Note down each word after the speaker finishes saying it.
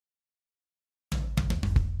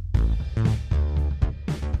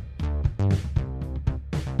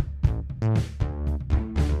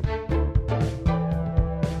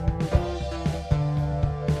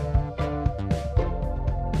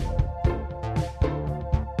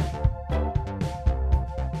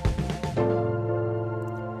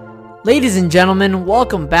Ladies and gentlemen,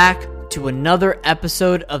 welcome back to another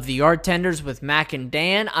episode of The Art Tenders with Mac and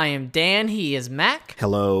Dan. I am Dan, he is Mac.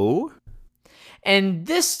 Hello. And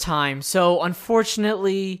this time, so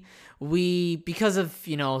unfortunately, because of,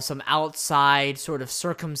 some outside sort of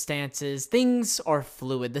circumstances, things are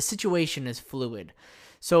fluid. The situation is fluid.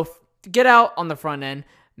 So to get out on the front end,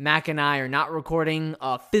 Mac and I are not recording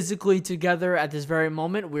physically together at this very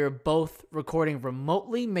moment. We're both recording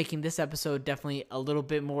remotely, making this episode definitely a little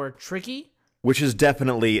bit more tricky. Which is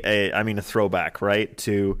definitely a throwback, right?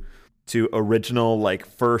 To original,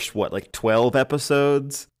 first, 12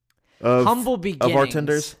 episode of Humble beginnings. Of Art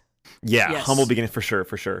Tenders? Yeah, yes. Humble beginning for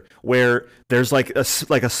sure. Where there's a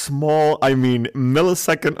small,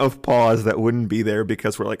 millisecond of pause that wouldn't be there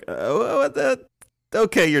because we're like,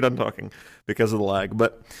 okay, you're done talking because of the lag.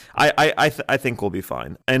 But I think we'll be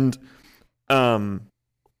fine. And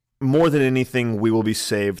more than anything, we will be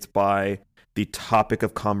saved by the topic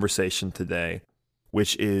of conversation today,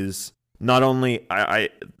 which is not only, I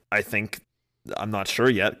think, I'm not sure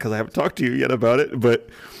yet because I haven't talked to you yet about it, but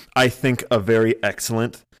I think a very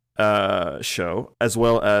excellent show, as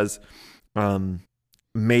well as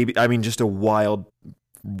just a wild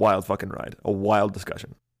fucking ride, a wild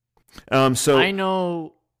discussion. So I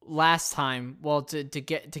know last time, to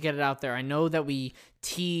get it out there, I know that we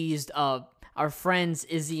teased our friends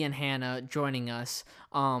Izzy and Hannah joining us,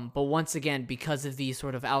 but once again, because of these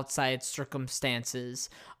sort of outside circumstances,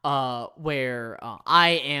 where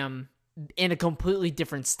I am in a completely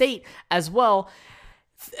different state as well,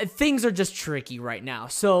 things are just tricky right now.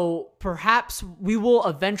 So perhaps we will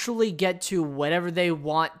eventually get to whatever they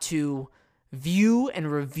want to view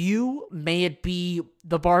and review. May it be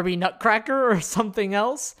the Barbie Nutcracker or something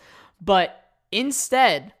else. But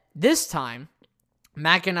instead, this time,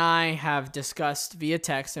 Mac and I have discussed via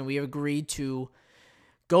text and we have agreed to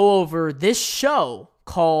go over this show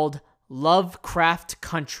called Lovecraft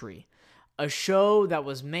Country, a show that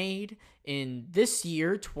was made in this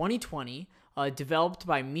year, 2020, developed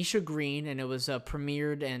by Misha Green, and it was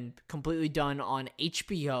premiered and completely done on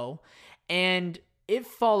HBO. And it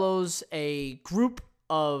follows a group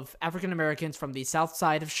of African Americans from the south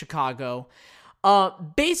side of Chicago,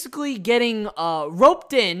 basically getting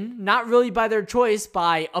roped in, not really by their choice,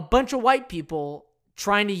 by a bunch of white people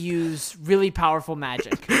trying to use really powerful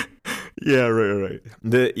magic. Yeah, right.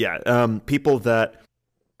 People that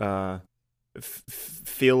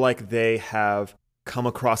feel like they have come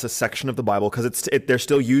across a section of the Bible, because they're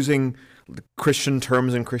still using Christian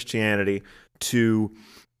terms in Christianity to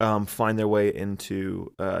find their way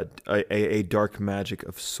into a dark magic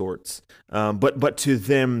of sorts. But to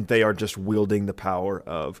them, they are just wielding the power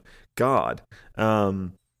of God.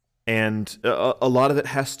 And a lot of it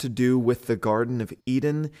has to do with the Garden of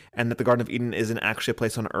Eden, and that the Garden of Eden isn't actually a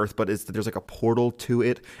place on Earth, but there's a portal to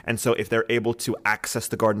it. And so if they're able to access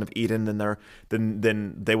the Garden of Eden,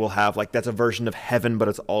 then they will have, that's a version of heaven, but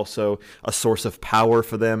it's also a source of power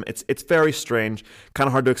for them. It's very strange, kind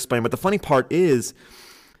of hard to explain. But the funny part is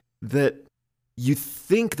that you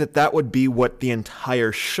think that would be what the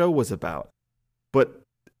entire show was about, but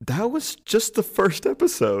that was just the first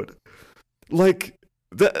episode.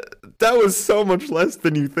 That was so much less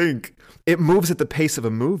than you think. It moves at the pace of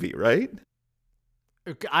a movie, right?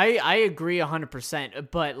 I agree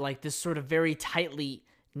 100%, but this sort of very tightly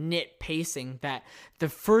knit pacing, that the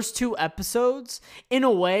first two episodes in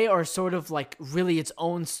a way are sort of really its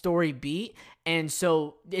own story beat. And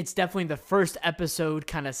so it's definitely the first episode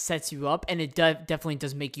kind of sets you up, and it definitely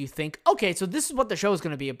does make you think, okay, so this is what the show is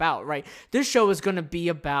going to be about, right? This show is going to be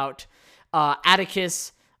about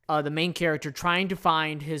Atticus, the main character, trying to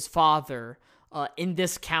find his father in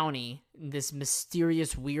this county, this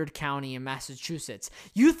mysterious, weird county in Massachusetts.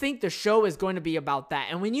 You think the show is going to be about that.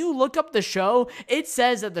 And when you look up the show, it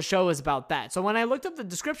says that the show is about that. So when I looked up the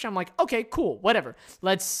description, I'm like, okay, cool, whatever.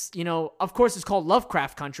 Let's, of course it's called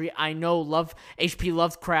Lovecraft Country. I know H.P.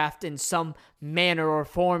 Lovecraft in some manner or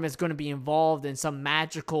form is going to be involved in some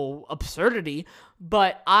magical absurdity.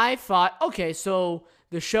 But I thought, okay, so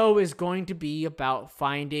the show is going to be about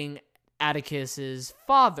finding Atticus's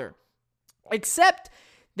father. Except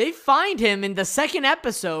they find him in the second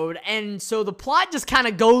episode, and so the plot just kind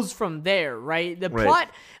of goes from there, right? The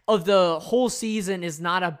plot of the whole season is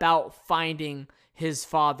not about finding his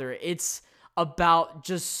father. It's about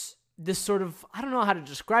just this sort of, I don't know how to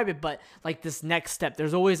describe it, but this next step.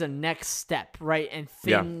 There's always a next step, right? And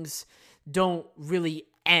things don't really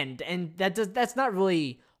end. And that's not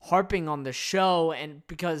really harping on the show, and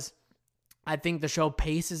because I think the show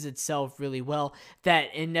paces itself really well, that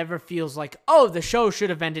it never feels like, oh, the show should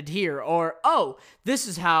have ended here, or, oh, this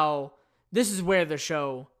is where the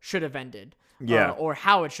show should have ended. Yeah. or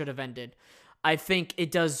how it should have ended. I think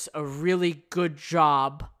it does a really good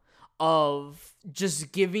job of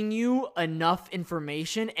just giving you enough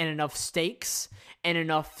information and enough stakes and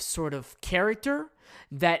enough sort of character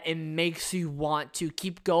that it makes you want to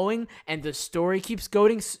keep going, and the story keeps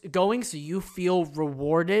going, so you feel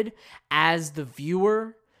rewarded as the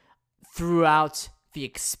viewer throughout the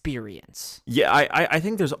experience. Yeah, I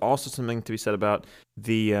think there's also something to be said about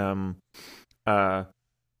the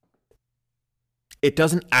it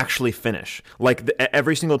doesn't actually finish. Like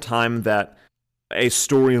every single time that a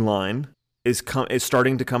storyline is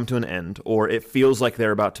starting to come to an end, or it feels like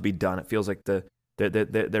they're about to be done, it feels like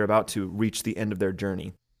they're about to reach the end of their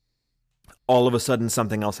journey, all of a sudden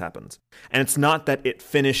something else happens. And it's not that it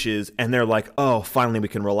finishes and they're like, oh, finally we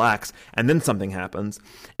can relax, and then something happens.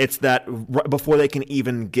 It's that before they can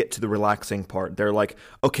even get to the relaxing part, they're like,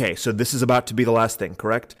 okay, so this is about to be the last thing,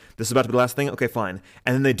 correct? This is about to be the last thing? Okay, fine.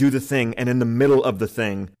 And then they do the thing, and in the middle of the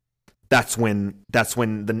thing, that's when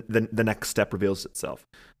the next step reveals itself.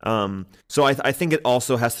 So I think it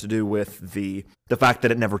also has to do with the fact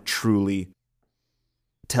that it never truly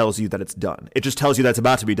tells you that it's done. It just tells you that it's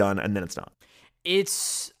about to be done, and then it's not.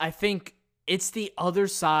 I think it's the other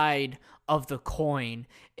side of the coin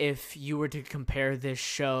if you were to compare this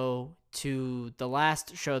show to the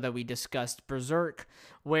last show that we discussed, Berserk,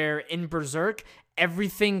 where in Berserk,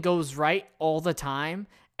 everything goes right all the time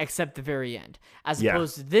except the very end. As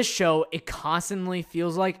opposed to this show, it constantly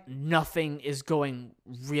feels like nothing is going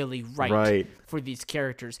really right for these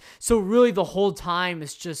characters. So really the whole time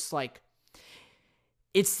it's just like,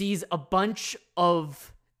 it's a bunch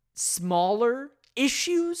of smaller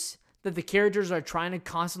issues that the characters are trying to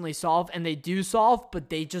constantly solve, and they do solve, but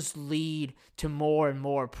they just lead to more and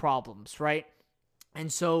more problems, right?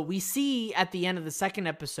 And so we see at the end of the second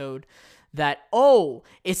episode that,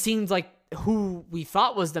 it seems like who we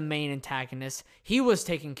thought was the main antagonist, he was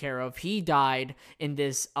taken care of. He died in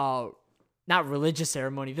this, not religious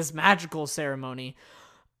ceremony, this magical ceremony.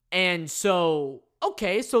 And so,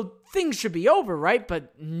 okay, so things should be over, right?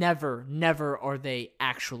 But never are they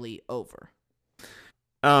actually over.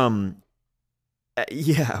 Yeah,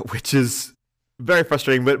 which is very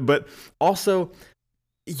frustrating, but also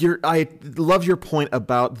I love your point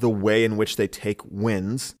about the way in which they take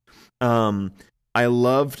wins. I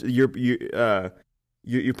loved your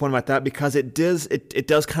point about that, because it does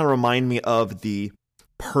kind of remind me of the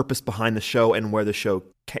purpose behind the show and where the show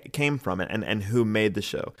came from, and who made the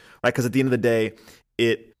show, right? Because at the end of the day,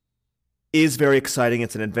 it is very exciting.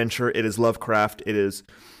 It's an adventure. It is Lovecraft. It is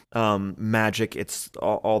magic. It's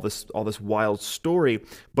all this wild story,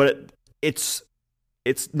 but it's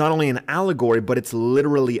not only an allegory, but it's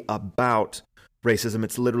literally about racism.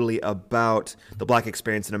 It's literally about the Black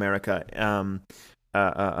experience in America,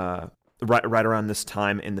 right around this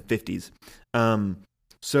time in the 50s.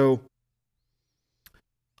 So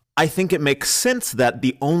I think it makes sense that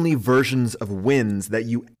the only versions of wins that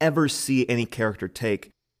you ever see any character take,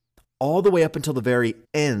 all the way up until the very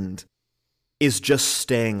end, is just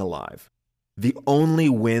staying alive. The only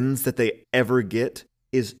wins that they ever get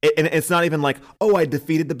and it's not even like, oh, I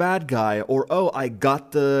defeated the bad guy, or oh, I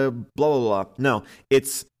got the blah, blah, blah. No,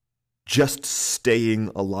 it's just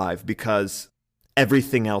staying alive, because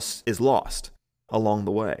everything else is lost along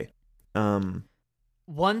the way.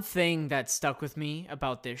 One thing that stuck with me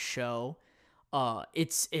about this show,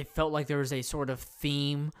 it felt like there was a sort of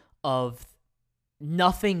theme of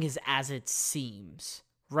nothing is as it seems,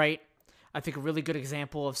 right? I think a really good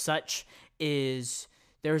example of such is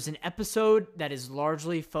there's an episode that is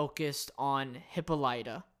largely focused on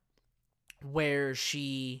Hippolyta, where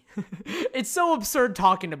she it's so absurd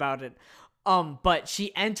talking about it. But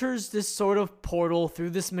she enters this sort of portal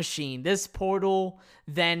through this machine. This portal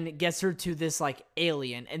then gets her to this like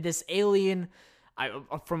alien, and this alien,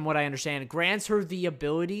 from what I understand, grants her the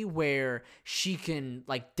ability where she can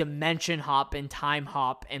like dimension hop and time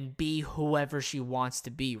hop and be whoever she wants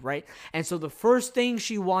to be, right? And so the first thing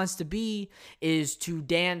she wants to be is to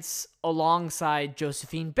dance alongside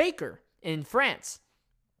Josephine Baker in France.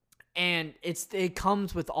 And it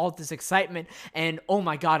comes with all this excitement, and oh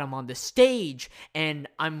my god, I'm on the stage, and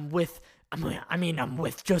I'm with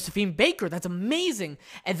Josephine Baker. That's amazing.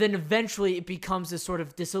 And then eventually it becomes this sort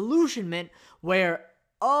of disillusionment where,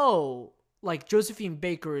 like Josephine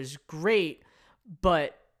Baker is great,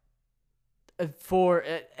 but for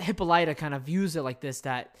Hippolyta kind of views it like this,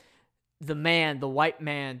 that the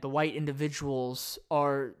white individuals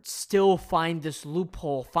are still find this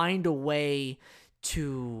loophole, find a way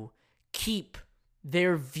to keep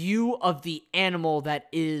their view of the animal that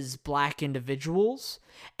is black individuals.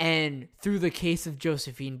 And through the case of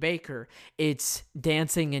Josephine Baker, it's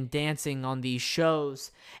dancing and dancing on these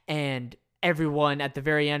shows, and everyone at the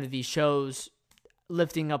very end of these shows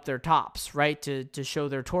lifting up their tops, right, to show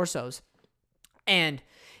their torsos. And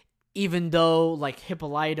even though, like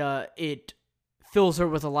Hippolyta, it fills her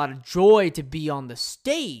with a lot of joy to be on the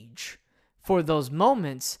stage for those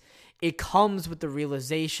moments, it comes with the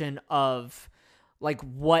realization of, like,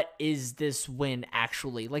 what is this win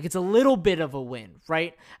actually? Like, it's a little bit of a win,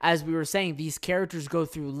 right? As we were saying, these characters go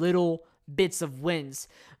through little bits of wins,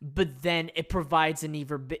 but then it provides an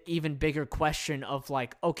even bigger question of,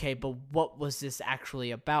 like, okay, but what was this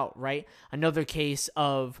actually about, right? Another case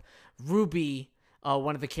of Ruby,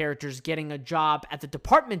 one of the characters, getting a job at the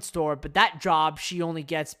department store, but that job she only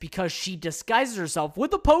gets because she disguises herself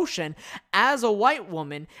with a potion as a white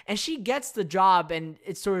woman, and she gets the job, and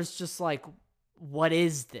it's sort of just like, what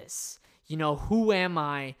is this? You know, who am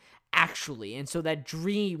I actually? And so that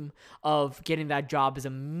dream of getting that job is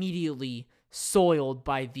immediately soiled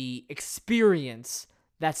by the experience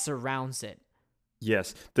that surrounds it.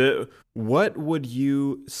 Yes. What would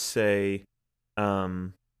you say?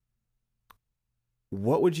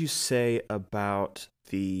 What would you say about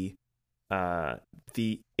the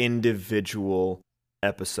individual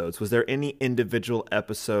episodes? Was there any individual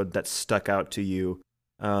episode that stuck out to you?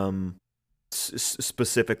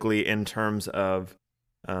 Specifically in terms of,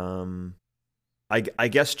 I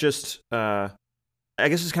guess just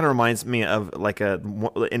this kind of reminds me of like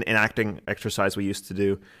an acting exercise we used to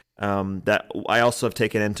do, that I also have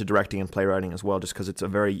taken into directing and playwriting as well, just because it's a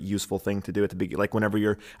very useful thing to do at the beginning, like whenever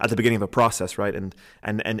you're at the beginning of a process, right?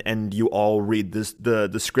 And you all read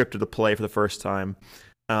the script of the play for the first time,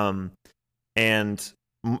 and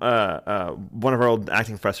one of our old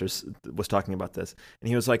acting professors was talking about this, and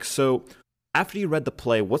he was like, so after you read the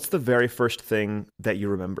play, what's the very first thing that you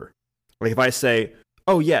remember? Like, if I say,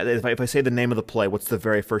 oh yeah, if I say the name of the play, what's the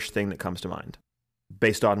very first thing that comes to mind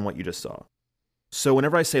based on what you just saw? So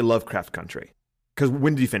whenever I say Lovecraft Country, because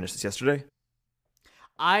when did you finish this? Yesterday?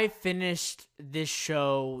 I finished this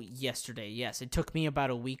show yesterday. Yes, it took me about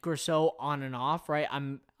a week or so on and off, right?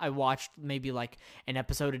 I watched maybe like an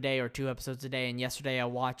episode a day or 2 episodes a day, and yesterday I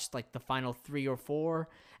watched like the final 3 or 4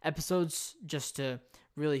 episodes just to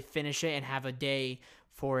really finish it and have a day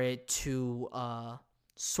for it to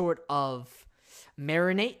sort of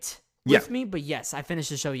marinate with me. But yes, I finished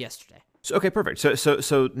the show yesterday. So, okay, perfect.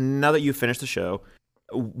 So now that you've finished the show,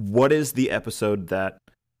 what is the episode that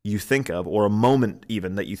you think of, or a moment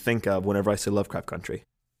even that you think of whenever I say Lovecraft Country?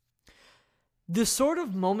 The sort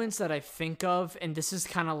of moments that I think of, and this is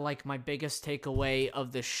kind of like my biggest takeaway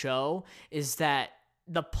of the show, is that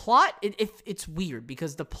the plot, it's weird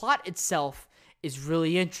because the plot itself is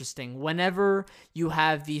really interesting. Whenever you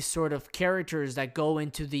have these sort of characters that go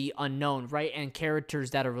into the unknown, right? And characters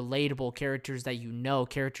that are relatable, characters that you know,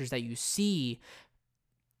 characters that you see,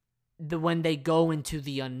 when they go into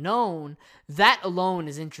the unknown, that alone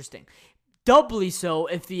is interesting. Doubly so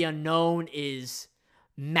if the unknown is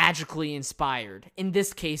magically inspired, in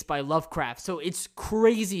this case by Lovecraft. So it's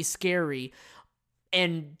crazy scary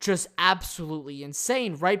and just absolutely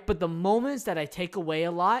insane, right? But the moments that I take away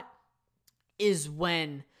a lot is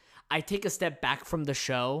when I take a step back from the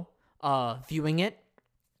show, viewing it,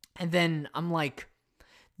 and then I'm like,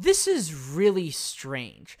 this is really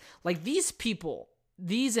strange. Like,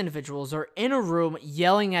 these individuals are in a room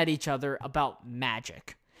yelling at each other about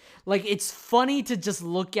magic. Like, it's funny to just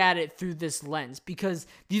look at it through this lens because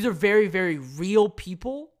these are very, very real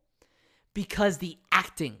people, because the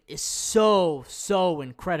acting is so, so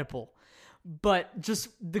incredible. But just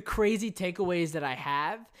the crazy takeaways that I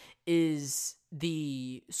have is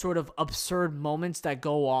the sort of absurd moments that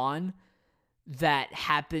go on that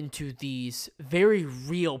happen to these very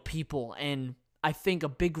real people. And I think a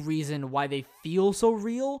big reason why they feel so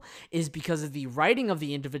real is because of the writing of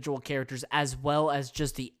the individual characters, as well as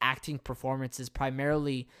just the acting performances,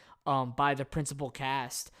 primarily by the principal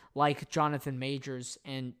cast, like Jonathan Majors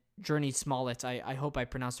and Journey Smollett. I hope I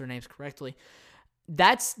pronounced their names correctly.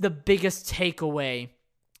 That's the biggest takeaway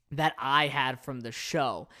that I had from the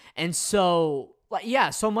show. And so, yeah,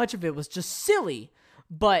 so much of it was just silly,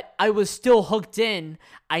 but I was still hooked in.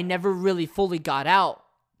 I never really fully got out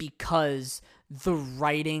because the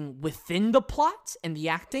writing within the plot and the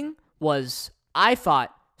acting was, I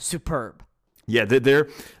thought, superb. Yeah,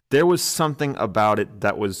 there was something about it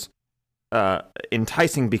that was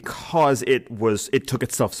enticing because it took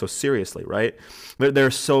itself so seriously, right? There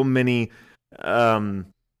are so many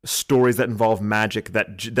stories that involve magic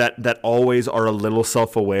that always are a little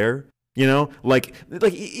self-aware, You know,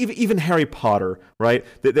 even Harry Potter, right?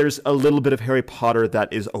 There's a little bit of Harry Potter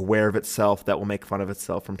that is aware of itself, that will make fun of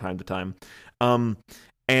itself from time to time,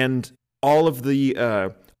 and all of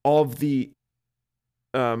the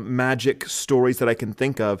magic stories that I can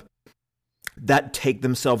think of that take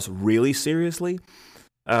themselves really seriously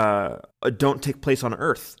don't take place on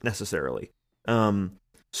Earth necessarily.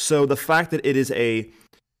 So the fact that it is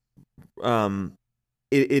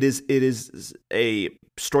it is a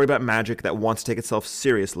story about magic that wants to take itself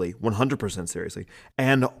seriously, 100% seriously,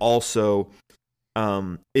 and also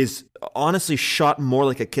is honestly shot more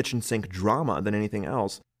like a kitchen sink drama than anything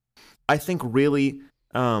else, I think really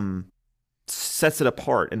sets it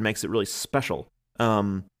apart and makes it really special.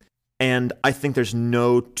 And I think there's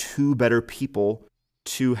no two better people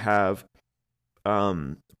to have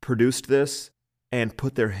produced this and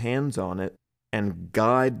put their hands on it and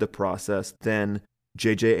guide the process than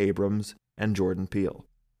J.J. Abrams and Jordan Peele.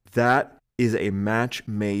 That is a match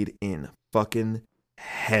made in fucking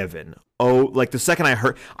heaven. Oh, like the second I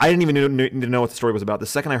heard, I didn't even need to know what the story was about. The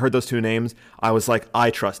second I heard those two names, I was like, I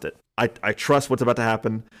trust it. I trust what's about to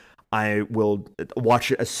happen. I will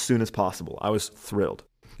watch it as soon as possible. I was thrilled.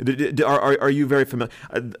 Are you very familiar?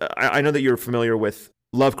 I know that you're familiar with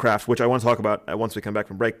Lovecraft, which I want to talk about once we come back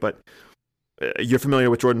from break, but you're familiar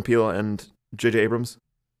with Jordan Peele and J.J. Abrams?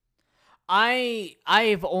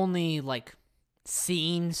 I've only like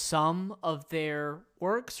seen some of their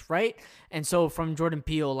works, right? And so from Jordan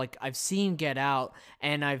Peele, like I've seen Get Out,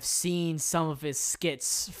 and I've seen some of his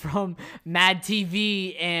skits from Mad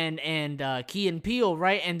TV and Key and Peele,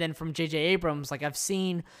 right? And then from J.J. Abrams, like I've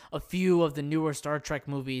seen a few of the newer Star Trek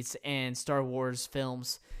movies and Star Wars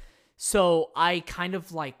films. So I kind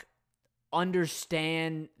of like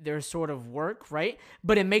understand their sort of work, right?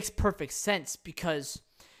 But it makes perfect sense because,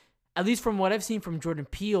 at least from what I've seen from Jordan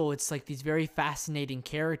Peele, it's like these very fascinating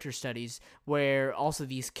character studies where also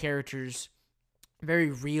these characters, very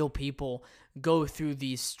real people, go through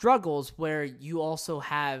these struggles, where you also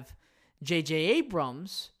have J.J.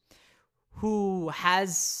 Abrams, who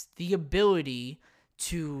has the ability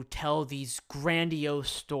to tell these grandiose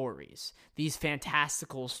stories, these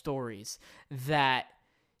fantastical stories that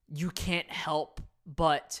you can't help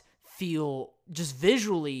but feel just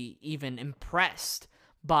visually even impressed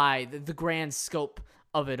by the grand scope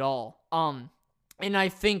of it all. And I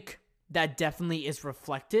think that definitely is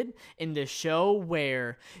reflected in this show,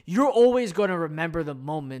 where you're always going to remember the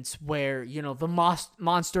moments where, you know, the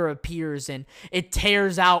monster appears and it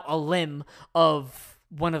tears out a limb of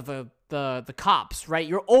one of the cops, right?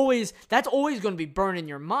 That's always going to be burned in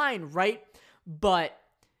your mind, right? But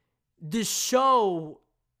this show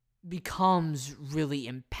becomes really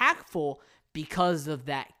impactful because of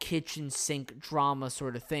that kitchen sink drama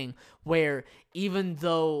sort of thing, where even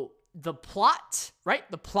though the plot, right,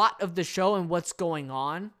 the plot of the show and what's going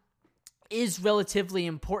on is relatively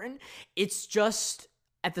important, it's just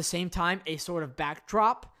at the same time a sort of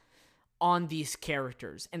backdrop on these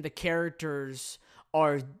characters. And the characters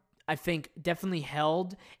are, I think, definitely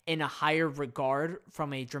held in a higher regard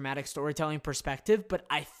from a dramatic storytelling perspective, but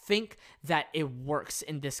I think that it works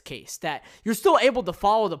in this case, that you're still able to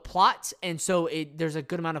follow the plot, and so there's a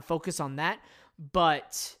good amount of focus on that,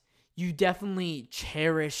 but you definitely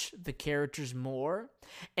cherish the characters more.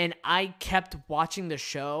 And I kept watching the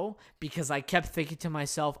show because I kept thinking to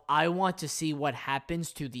myself, I want to see what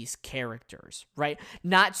happens to these characters, right?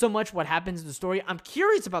 Not so much what happens in the story. I'm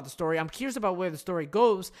curious about the story. I'm curious about where the story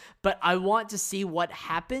goes, but I want to see what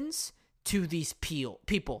happens to these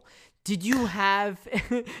people. Did you have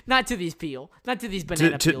not to these Peel, not to these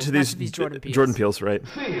banana peels, not to these Jordan Peels. Jordan Peels, right?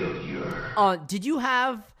 Did you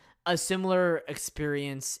have a similar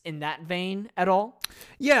experience in that vein at all?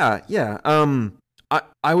 Yeah.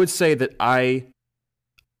 I would say that I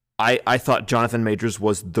thought Jonathan Majors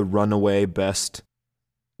was the runaway best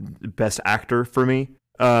actor for me,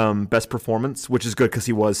 best performance, which is good because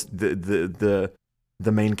he was the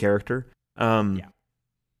main character. I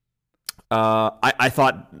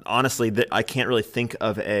thought honestly that I can't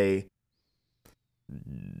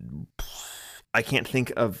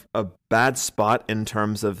think of a bad spot in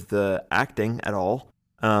terms of the acting at all.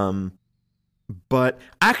 But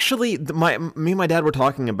actually, me and my dad were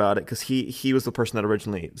talking about it because he was the person that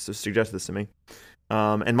originally suggested this to me.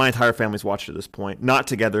 And my entire family's watched it at this point. Not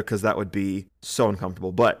together because that would be so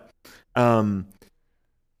uncomfortable. But he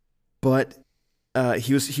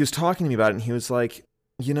was talking to me about it, and he was like,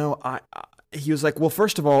 you know, he was like, well,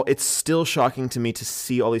 first of all, it's still shocking to me to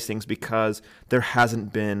see all these things because there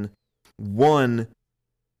hasn't been one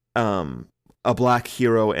a black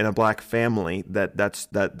hero and a black family that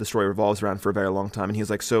the story revolves around for a very long time. And he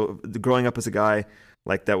was like, so growing up as a guy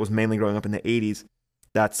like that was mainly growing up in the 80s.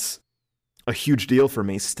 That's a huge deal for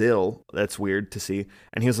me still. That's weird to see.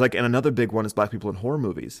 And he was like, and another big one is black people in horror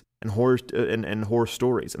movies and horror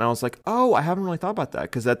stories. And I was like, oh, I haven't really thought about that,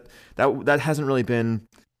 because that hasn't really been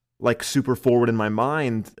like super forward in my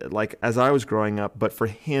mind like as I was growing up. But for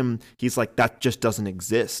him, he's like, that just doesn't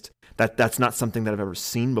exist. That's not something that I've ever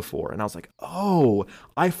seen before. And I was like, oh,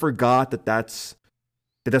 I forgot that's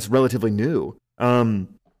relatively new.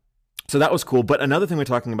 So that was cool. But another thing we're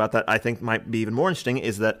talking about that I think might be even more interesting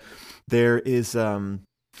is that there is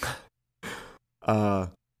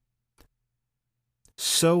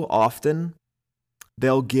so often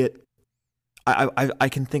they'll get I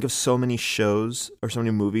can think of so many shows or so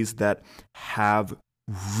many movies that have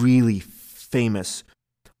really famous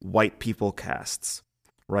white people casts,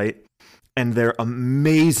 right? And they're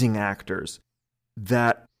amazing actors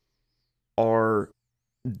that are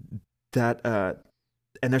that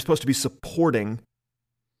and they're supposed to be supporting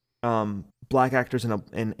black actors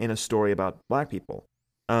in a story about black people.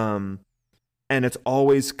 And it's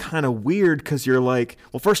always kind of weird because you're like,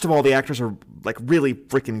 well, first of all, the actors are like really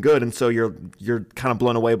freaking good, and so you're kind of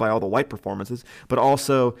blown away by all the white performances. But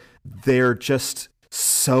also, they're just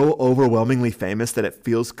so overwhelmingly famous that it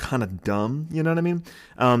feels kind of dumb. You know what I mean?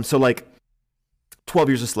 So like, 12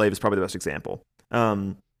 Years a Slave is probably the best example,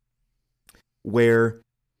 where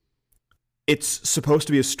it's supposed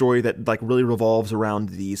to be a story that like really revolves around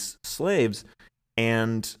these slaves,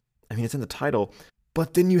 and I mean it's in the title,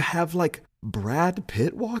 but then you have like Brad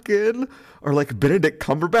Pitt walk in or like Benedict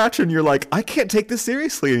Cumberbatch, and you're like, I can't take this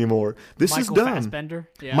seriously anymore. This is dumb. Fassbender.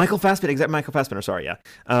 Yeah. Michael Fassbender. Sorry, yeah.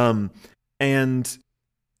 And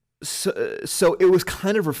so it was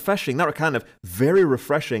kind of refreshing, not kind of, very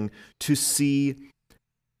refreshing to see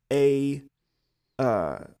a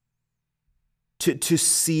to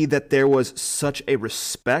see that there was such a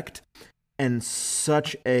respect and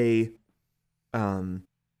such a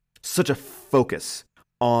focus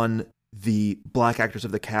on the black actors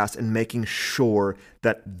of the cast and making sure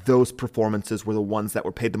that those performances were the ones that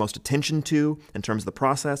were paid the most attention to in terms of the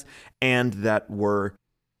process, and that were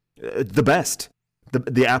the best,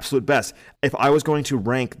 the absolute best. If I was going to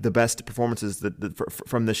rank the best performances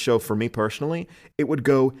from this show for me personally, it would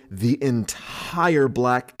go the entire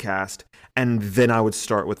black cast, and then I would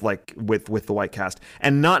start with with the white cast,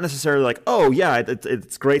 and not necessarily like, oh yeah,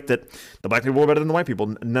 it's great that the black people were better than the white people.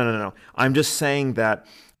 No. I'm just saying that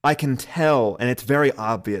I can tell, and it's very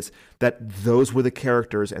obvious, that those were the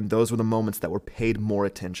characters and those were the moments that were paid more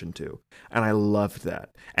attention to, and I loved that,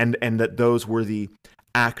 and that those were the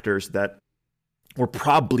actors that were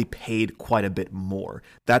probably paid quite a bit more.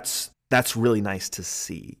 That's really nice to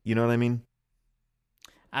see. You know what I mean?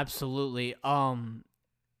 Absolutely.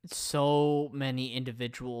 So many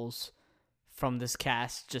individuals from this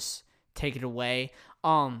cast just take it away.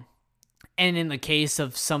 And in the case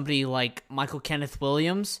of somebody like Michael Kenneth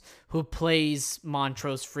Williams, who plays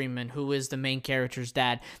Montrose Freeman, who is the main character's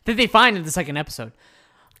dad, that they find in the second episode.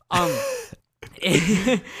 I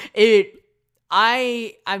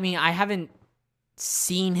mean, I haven't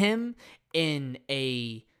seen him in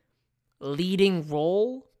a leading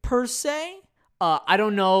role per se. I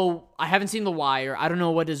don't know. I haven't seen The Wire. I don't know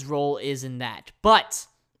what his role is in that, but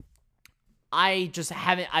I just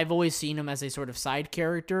haven't. I've always seen him as a sort of side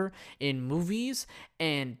character in movies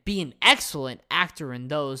and be an excellent actor in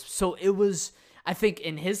those. So it was, I think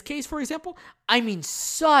in his case, for example, I mean,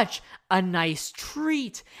 such a nice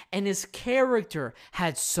treat. And his character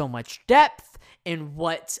had so much depth in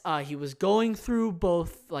what he was going through,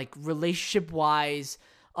 both like relationship-wise,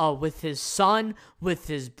 with his son, with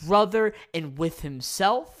his brother, and with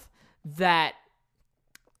himself, that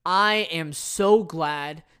I am so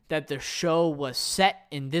glad that the show was set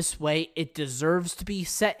in this way. It deserves to be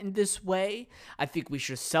set in this way. I think we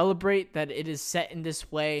should celebrate that it is set in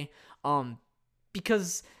this way,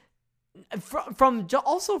 because from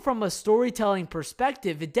a storytelling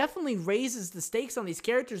perspective, it definitely raises the stakes on these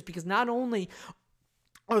characters, because not only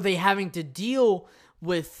are they having to deal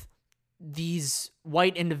with these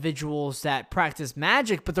white individuals that practice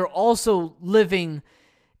magic, but they're also living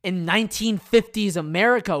in 1950s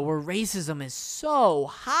America, where racism is so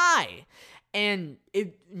high. And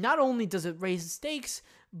it not only does it raise the stakes,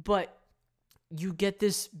 but you get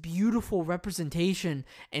this beautiful representation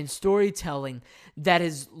and storytelling that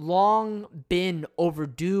has long been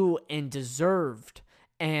overdue and deserved.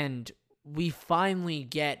 And we finally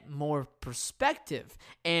get more perspective,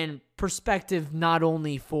 and perspective not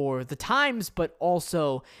only for the times, but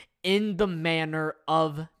also in the manner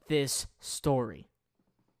of this story.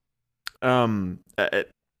 I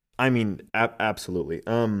mean, absolutely.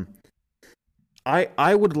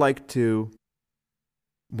 I would like to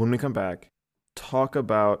when we come back, talk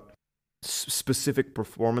about specific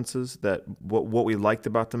performances that what we liked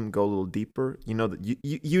about them, go a little deeper. You know that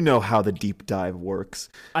you know how the deep dive works.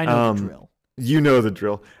 I know the drill. You know the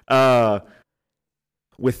drill.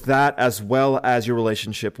 With that, as well as your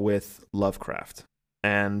relationship with Lovecraft.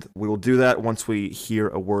 And we will do that once we hear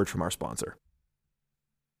a word from our sponsor.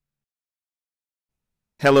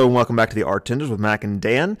 Hello and welcome back to the Art Tenders with Mac and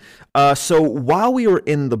Dan. So while we were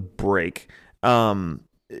in the break,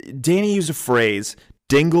 Danny used a phrase,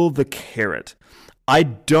 dingle the carrot. I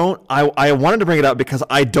wanted to bring it up because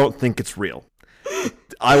I don't think it's real.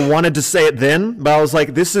 I wanted to say it then, but I was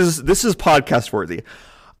like, this is podcast worthy.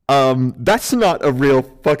 That's not a real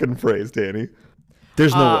fucking phrase, Danny.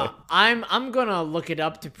 There's no way. I'm gonna look it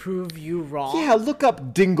up to prove you wrong. Yeah, look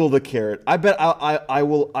up dingle the carrot. I bet I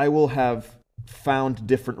will have found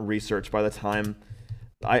different research by the time.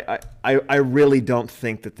 I really don't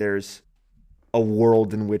think that there's a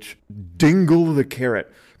world in which dingle the carrot.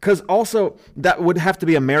 Because also, that would have to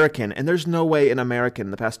be American, and there's no way an American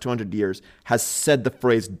in the past 200 years has said the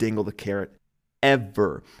phrase dingle the carrot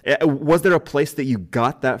ever. Was there a place that you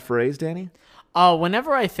got that phrase, Danny?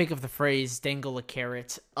 Whenever I think of the phrase dangle a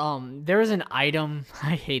carrot, there's an item,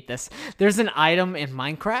 I hate this, there's an item in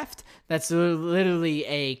Minecraft that's literally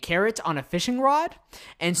a carrot on a fishing rod,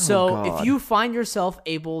 and so if you find yourself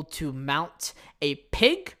able to mount a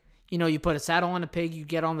pig, you know, you put a saddle on a pig, you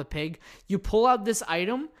get on the pig, you pull out this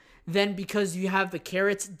item, then because you have the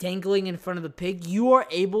carrots dangling in front of the pig, you are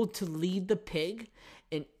able to lead the pig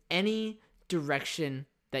in any direction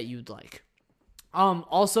that you'd like.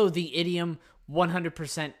 Also, the idiom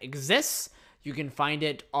 100% exists. You can find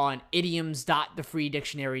it on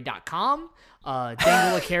idioms.thefreedictionary.com.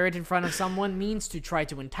 Dangle a carrot in front of someone means to try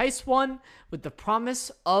to entice one with the promise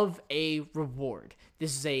of a reward.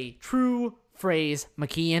 This is a true phrase,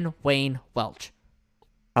 McKeon Wayne Welch.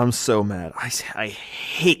 I'm so mad. I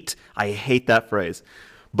hate that phrase.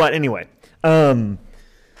 But anyway, that's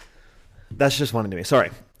just funny to me.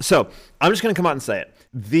 Sorry. So I'm just gonna come out and say it.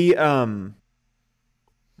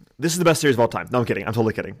 This is the best series of all time. No, I'm kidding. I'm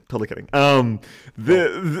totally kidding. I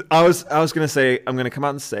was gonna say, I'm gonna come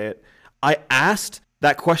out and say it. I asked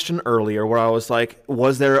that question earlier where I was like,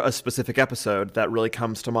 was there a specific episode that really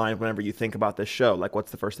comes to mind whenever you think about this show? Like, what's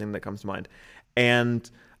the first thing that comes to mind? And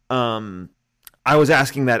I was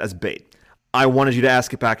asking that as bait. I wanted you to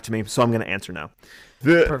ask it back to me, so I'm going to answer now.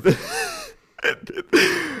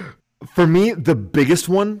 For me, the biggest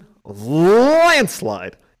one,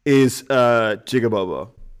 landslide, is Jigabobo.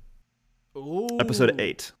 Ooh. Episode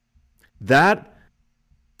 8. That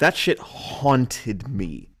shit haunted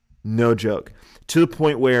me. No joke. To the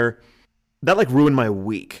point where that like ruined my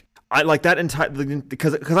week. I like that entire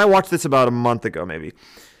because I watched this about a month ago maybe.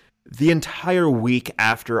 The entire week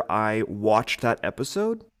after I watched that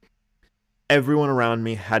episode, everyone around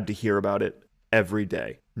me had to hear about it every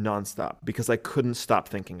day, nonstop, because I couldn't stop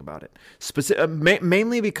thinking about it.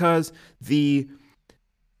 Mainly because they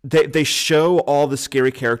show all the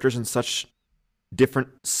scary characters in such different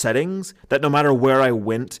settings that no matter where I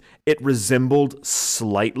went, it resembled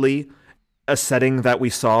slightly a setting that we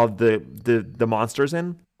saw the monsters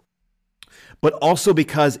in. But also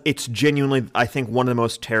because it's genuinely, I think, one of the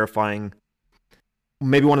most terrifying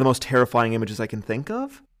images I can think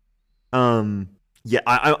of. Yeah,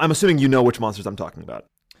 I'm assuming you know which monsters I'm talking about.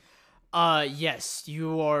 Yes,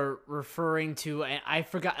 you are referring to, I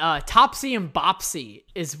forgot, Topsy and Bopsy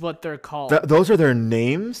is what they're called. Those are their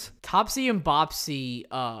names? Topsy and Bopsy,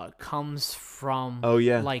 comes from,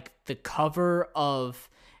 like, the cover of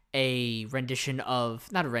a rendition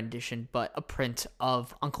of, not a rendition, but a print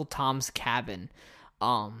of Uncle Tom's Cabin.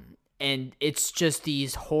 And it's just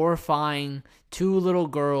these horrifying two little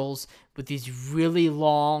girls with these really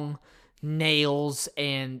long nails,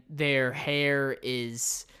 and their hair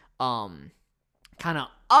is kind of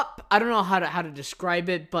up. I don't know how to describe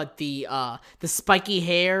it, but the spiky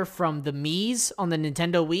hair from the Mii's on the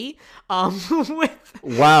Nintendo Wii,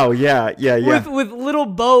 with little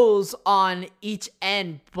bows on each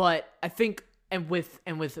end. But I think and with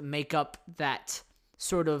makeup that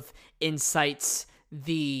sort of incites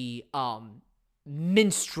the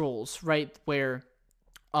minstrels, right, where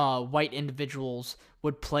white individuals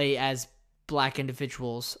would play as black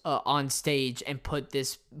individuals on stage and put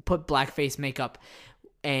blackface makeup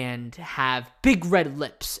and have big red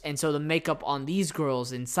lips, and so the makeup on these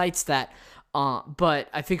girls incites that. But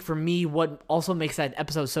I think for me, what also makes that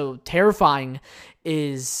episode so terrifying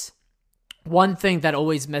is one thing that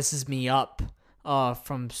always messes me up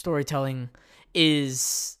from storytelling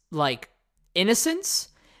is like innocence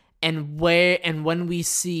and when we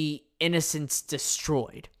see innocence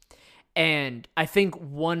destroyed. And I think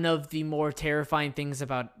one of the more terrifying things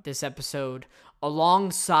about this episode,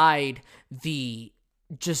 alongside the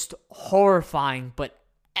just horrifying but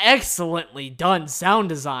excellently done sound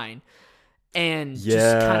design, and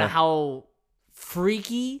just kind of Yeah. how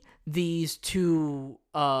freaky these two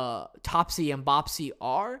Topsy and Bopsy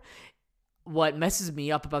are, what messes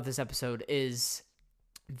me up about this episode is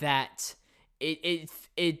that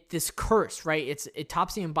this curse, right? It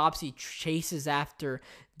Topsy and Bopsy chases after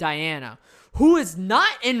Diana, who is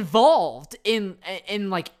not involved in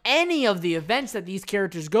like any of the events that these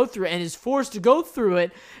characters go through, and is forced to go through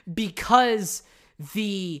it because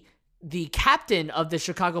the captain of the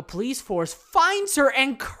Chicago police force finds her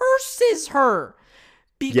and curses her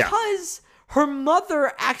because her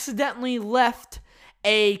mother accidentally left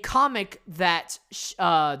a comic that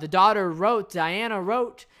the daughter wrote, Diana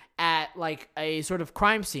wrote, at like a sort of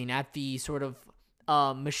crime scene at the sort of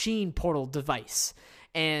machine portal device.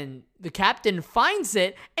 And the captain finds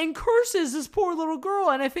it and curses this poor little girl.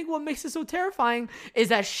 And I think what makes it so terrifying is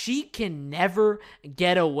that she can never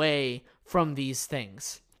get away from these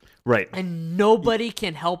things. Right. And nobody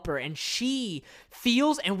can help her. And she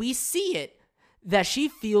feels, and we see it, that she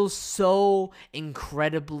feels so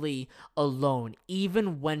incredibly alone,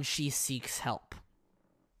 even when she seeks help.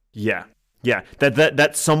 Yeah. Yeah.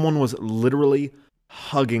 That someone was literally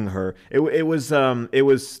hugging her. It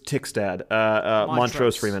was Tick's dad,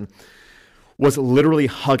 Montrose Freeman, was literally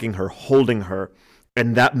hugging her, holding her,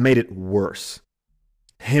 and that made it worse.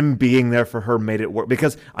 Him being there for her made it worse.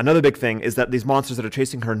 Because another big thing is that these monsters that are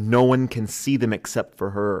chasing her, no one can see them except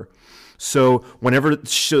for her. So whenever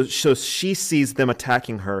she sees them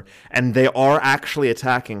attacking her, and they are actually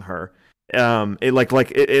attacking her, at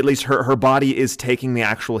least her body is taking the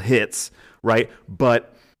actual hits, right?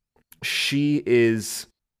 But she is,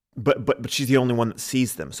 but she's the only one that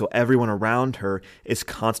sees them. So everyone around her is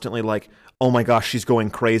constantly like, "Oh my gosh, she's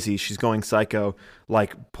going crazy. She's going psycho.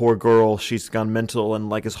 Like, poor girl, she's gone mental," and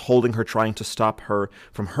like is holding her, trying to stop her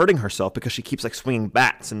from hurting herself because she keeps like swinging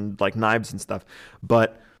bats and like knives and stuff.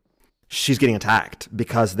 But she's getting attacked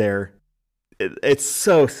because it's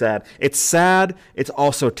so sad. It's sad. It's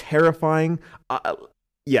also terrifying. The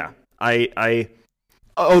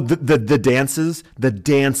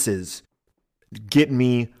dances get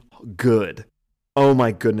me good. Oh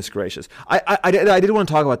my goodness gracious. I did want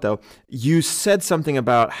to talk about, though, you said something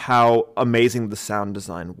about how amazing the sound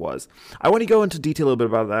design was. I want to go into detail a little bit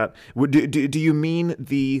about that. Do you mean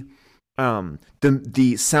the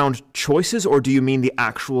sound choices, or do you mean the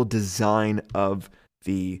actual design of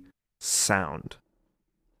the sound?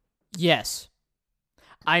 Yes.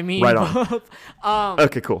 I mean, right on. both.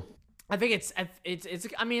 Okay, cool. I think it's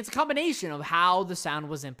a combination of how the sound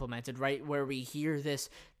was implemented, right? Where we hear this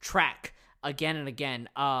track again and again.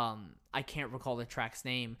 I can't recall the track's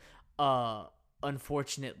name,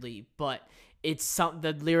 unfortunately, but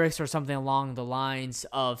the lyrics are something along the lines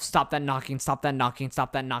of "Stop that knocking, stop that knocking,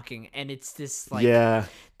 stop that knocking," and it's this like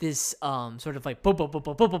this sort of like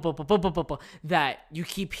that you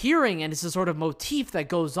keep hearing, and it's a sort of motif that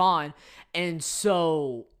goes on, and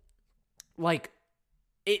so like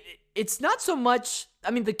it's not so much.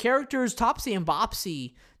 I mean, the characters Topsy and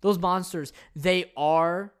Bopsy, those monsters, they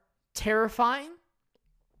are terrifying,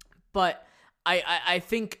 but I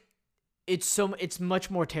think it's much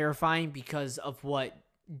more terrifying because of what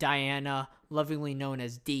Diana, lovingly known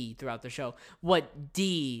as D throughout the show, what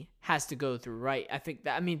D has to go through, right? I think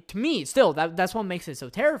that, I mean, to me, still, that's what makes it so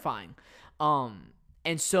terrifying. And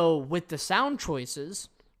so with the sound choices,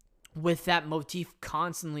 with that motif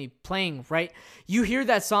constantly playing, right? You hear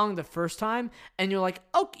that song the first time and you're like,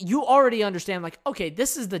 oh, you already understand, like, okay,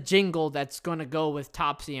 this is the jingle that's going to go with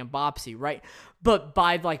Topsy and Bopsy, right? But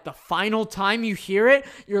by like the final time you hear it,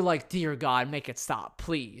 you're like, dear God, make it stop,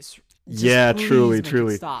 please. Please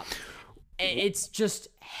truly. Stop. It's just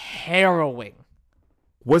harrowing.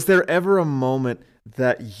 Was there ever a moment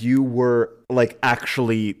that you were like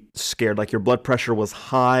actually scared, like your blood pressure was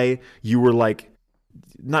high, you were like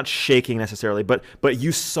not shaking necessarily, but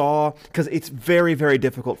you saw, because it's very, very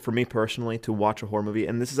difficult for me personally to watch a horror movie,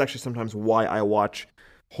 and this is actually sometimes why I watch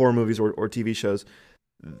horror movies or TV shows.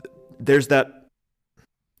 There's that,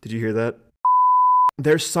 did you hear that?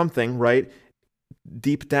 There's something, right,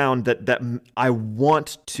 deep down that I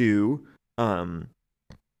want to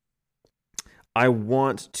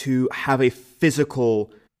have a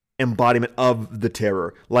physical embodiment of the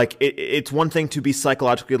terror. Like it's one thing to be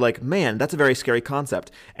psychologically like, man, that's a very scary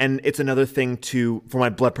concept, and it's another thing for my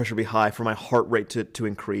blood pressure to be high, for my heart rate to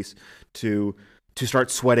increase, to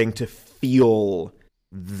start sweating, to feel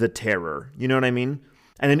the terror. You know what I mean?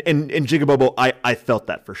 And in Jigabobo, I felt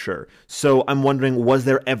that for sure. So I'm wondering, was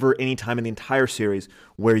there ever any time in the entire series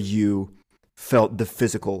where you felt the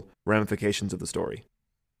physical ramifications of the story?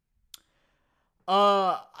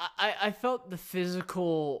 I felt the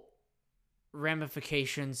physical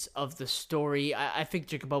ramifications of the story. I think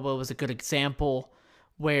Jigabobo was a good example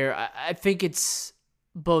where I think it's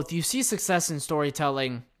both. You see success in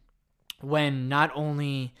storytelling when not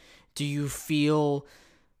only do you feel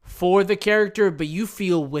for the character, but you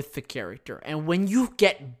feel with the character. And when you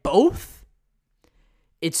get both,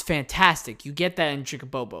 it's fantastic. You get that in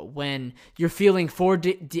Chicabobo when you're feeling for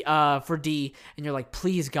D, and you're like,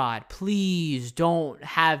 please God, please don't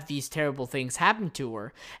have these terrible things happen to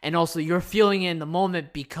her. And also you're feeling it in the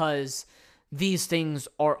moment because these things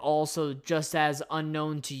are also just as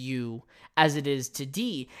unknown to you as it is to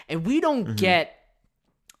D. And we don't get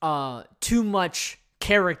too much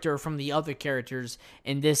character from the other characters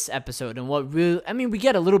in this episode. And what really, I mean, we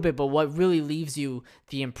get a little bit, but what really leaves you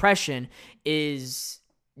the impression is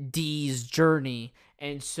Dee's journey.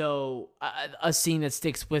 And so a scene that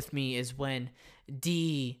sticks with me is when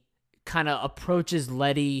Dee kind of approaches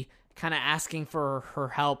Letty, kind of asking for her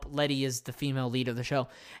help. Letty is the female lead of the show,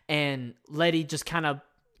 and Letty just kind of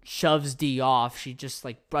shoves Dee off. She just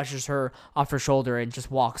like brushes her off her shoulder and just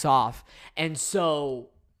walks off. And so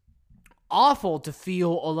awful to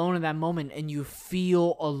feel alone in that moment, and you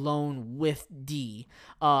feel alone with Dee.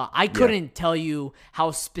 I couldn't tell you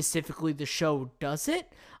how specifically the show does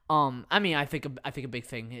it. I mean, I think a big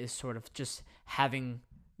thing is sort of just having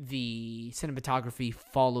the cinematography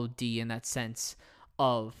follow Dee in that sense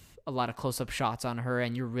of a lot of close-up shots on her,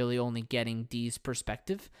 and you're really only getting Dee's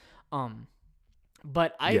perspective.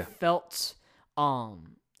 But I felt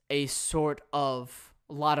a sort of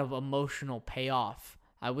a lot of emotional payoff,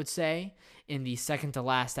 I would say, in the second to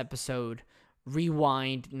last episode,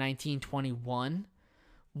 Rewind 1921,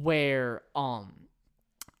 where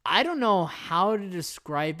I don't know how to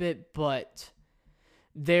describe it, but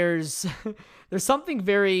there's something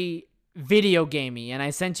very video gamey, and I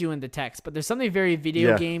sent you in the text, but there's something very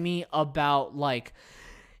video gamey about, like,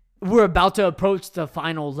 we're about to approach the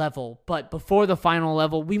final level, but before the final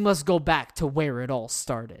level, we must go back to where it all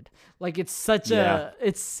started. Like, it's such to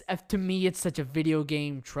me, it's such a video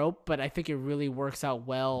game trope, but I think it really works out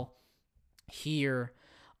well here,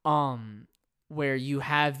 where you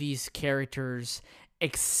have these characters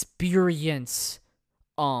experience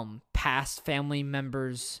past family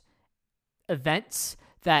members' events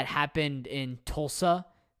that happened in Tulsa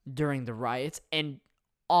during the riots, and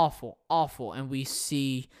awful, and we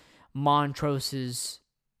see Montrose's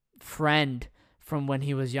friend from when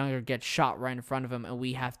he was younger get shot right in front of him,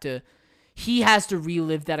 and he has to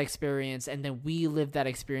relive that experience, and then we live that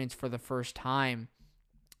experience for the first time.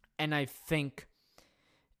 And I think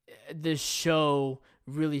this show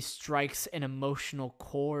really strikes an emotional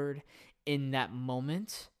chord in that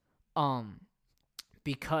moment,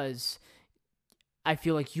 because I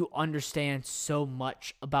feel like you understand so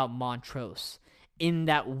much about Montrose in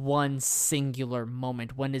that one singular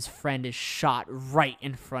moment when his friend is shot right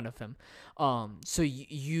in front of him. So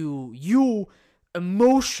you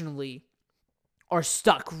emotionally are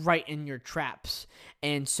stuck right in your traps.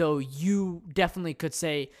 And so you definitely could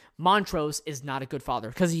say Montrose is not a good father,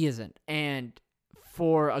 because he isn't. And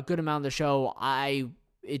for a good amount of the show,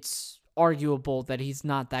 it's arguable that he's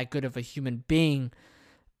not that good of a human being,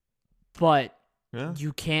 but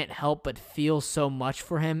you can't help but feel so much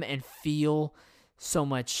for him and feel so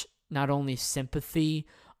much, not only sympathy,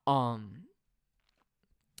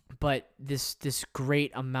 but this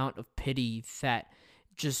great amount of pity that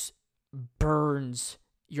just burns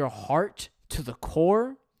your heart to the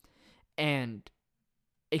core, and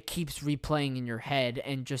it keeps replaying in your head,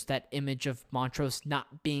 and just that image of Montrose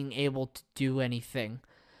not being able to do anything.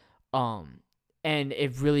 And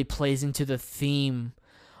it really plays into the theme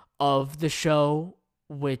of the show,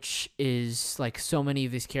 which is like so many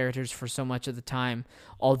of these characters for so much of the time,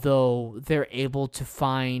 although they're able to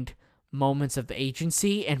find moments of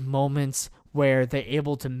agency and moments where they're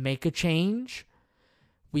able to make a change,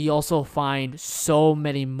 we also find so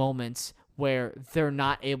many moments where they're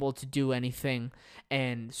not able to do anything,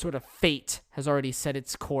 and sort of fate has already set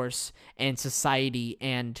its course, and society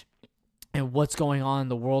and what's going on in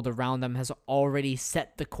the world around them has already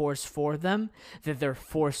set the course for them, that they're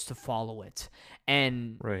forced to follow it.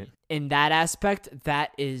 And in that aspect,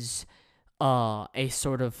 that is a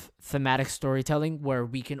sort of thematic storytelling where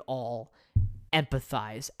we can all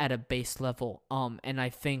empathize at a base level. And I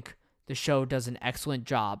think the show does an excellent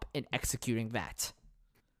job in executing that.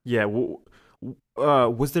 Yeah.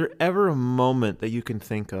 Was there ever a moment that you can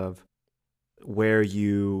think of where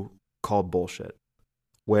you called bullshit?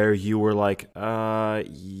 where you were like,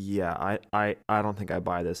 yeah, I don't think I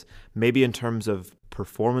buy this. Maybe in terms of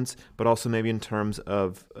performance, but also maybe in terms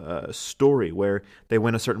of story, where they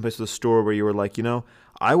went a certain place of the story where you were like,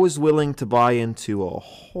 I was willing to buy into a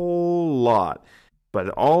whole lot, but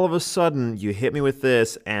all of a sudden you hit me with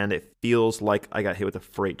this, and it feels like I got hit with a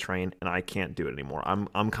freight train, and I can't do it anymore. I'm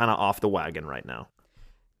kind of off the wagon right now.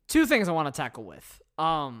 Two things I want to tackle with.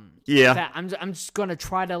 Yeah. That I'm just gonna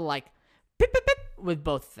try to like, pip, pip, pip, with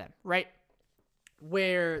both of them, right?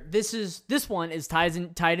 Where this one is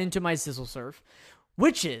tied into my sizzle serve,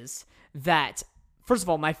 which is that, first of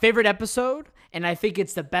all, my favorite episode, and I think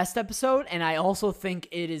it's the best episode, and I also think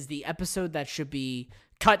it is the episode that should be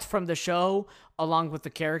cut from the show along with the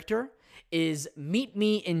character, is Meet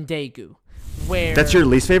Me in Daegu. Where That's your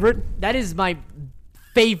least favorite? That is my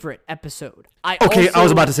favorite episode. I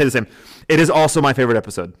was about to say the same. It is also my favorite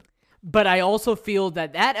episode. But I also feel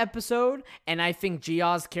that episode, and I think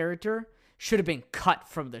Gia's character, should have been cut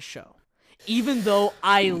from the show. Even though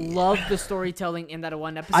I love the storytelling in that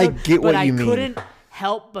one episode, I get what you mean. But I couldn't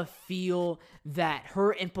help but feel that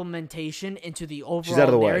her implementation into the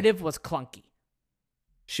overall narrative was clunky.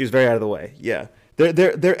 She was very out of the way. Yeah.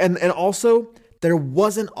 And also there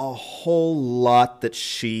wasn't a whole lot that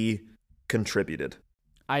she contributed.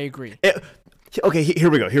 I agree. Okay, here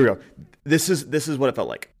we go. This is what it felt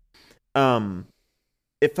like.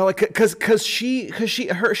 It felt like because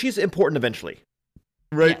she's important eventually,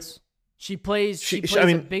 right? Yes, she plays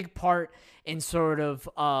a big part in sort of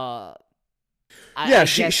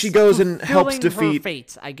she goes and helps defeat her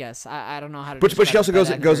fate. I guess I don't know how to. But she also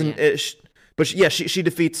she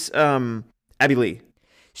defeats Abby Lee.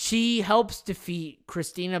 She helps defeat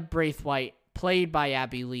Christina Braithwaite, played by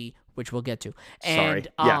Abby Lee, which we'll get to. And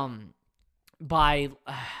by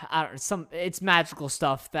it's magical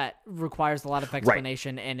stuff that requires a lot of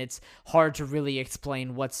explanation, right. And it's hard to really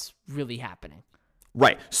explain what's really happening.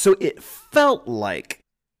 Right. So it felt like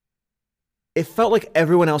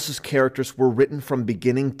everyone else's characters were written from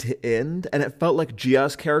beginning to end, and it felt like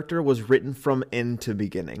Gia's character was written from end to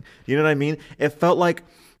beginning. You know what I mean? It felt like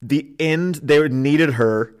the end, they needed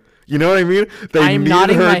her. You know what I mean? I am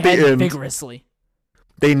nodding my head vigorously.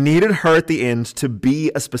 They needed her at the end to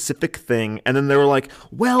be a specific thing, and then they were like,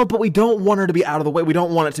 well, but we don't want her to be out of the way. We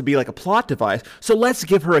don't want it to be like a plot device, so let's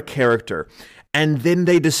give her a character. And then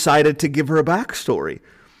they decided to give her a backstory.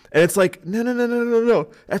 And it's like, no.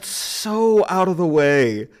 That's so out of the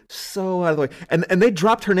way. So out of the way. And they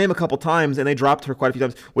dropped her name a couple times, and they dropped her quite a few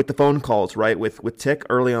times with the phone calls, right, with Tick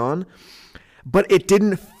early on. But it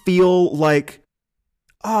didn't feel like,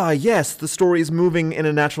 yes, the story is moving in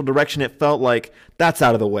a natural direction. It felt like, that's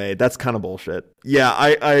out of the way. That's kind of bullshit. Yeah,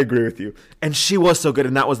 I agree with you. And she was so good,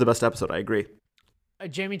 and that was the best episode. I agree.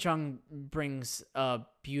 Jamie Chung brings a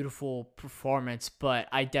beautiful performance, but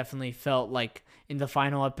I definitely felt like in the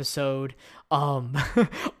final episode, all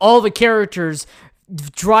the characters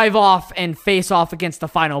drive off and face off against the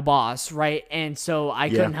final boss, right? And so I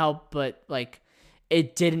couldn't help but, like,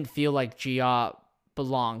 it didn't feel like Gia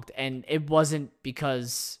belonged, and it wasn't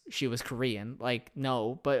because she was Korean, like,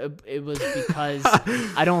 no, but it was because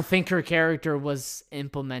I don't think her character was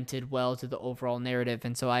implemented well to the overall narrative.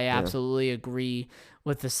 And so I absolutely agree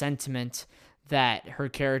with the sentiment that her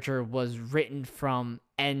character was written from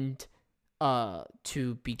end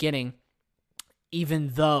to beginning,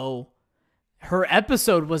 even though her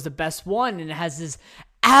episode was the best one, and it has this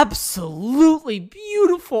absolutely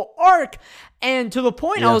beautiful arc, and to the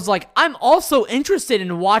point I was like, I'm also interested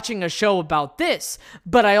in watching a show about this,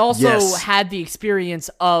 but I also had the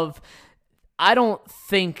experience of, I don't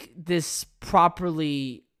think this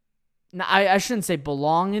properly, I shouldn't say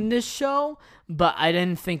belong in this show, but I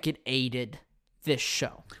didn't think it aided this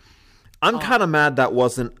show. I'm kind of mad that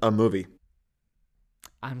wasn't a movie.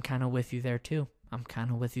 I'm kind of with you there too.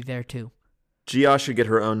 Gia should get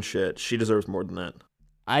her own shit. She deserves more than that.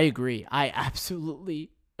 I agree. I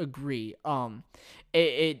absolutely agree. I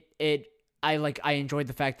enjoyed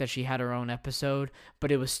the fact that she had her own episode,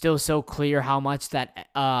 but it was still so clear how much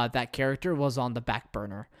that character was on the back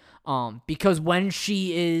burner. Because when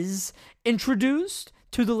she is introduced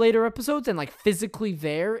to the later episodes and like physically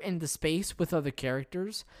there in the space with other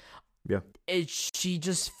characters, she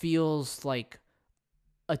just feels like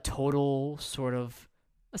a total sort of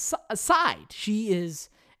aside. She is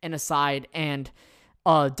an aside, and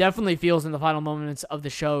definitely feels in the final moments of the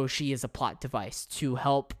show she is a plot device to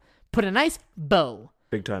help put a nice bow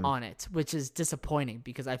big time on it, which is disappointing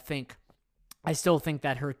because I still think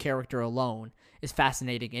that her character alone is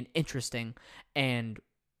fascinating and interesting and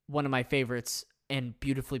one of my favorites and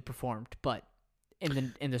beautifully performed, but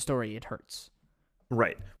in the story it hurts.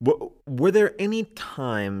 Right. Were there any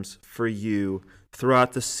times for you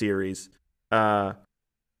throughout the series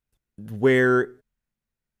where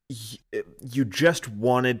you just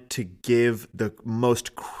wanted to give the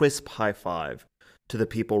most crisp high five to the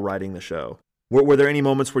people writing the show? Were there any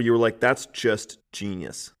moments where you were like, that's just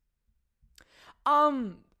genius?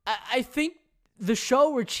 I think the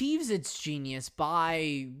show achieves its genius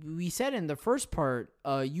by, we said in the first part,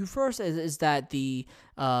 you first is that the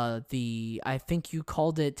I think you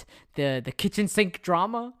called it the kitchen sink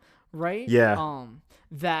drama, right? Yeah.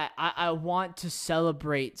 That I want to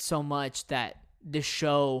celebrate so much that the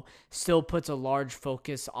show still puts a large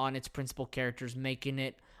focus on its principal characters, making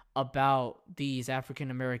it about these African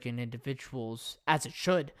American individuals, as it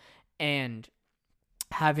should, and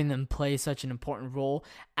having them play such an important role,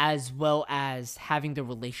 as well as having the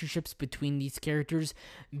relationships between these characters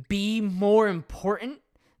be more important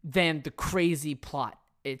than the crazy plot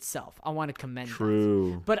itself. I want to commend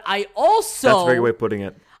True. that. But I also... That's a very good way of putting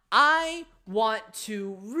it. I want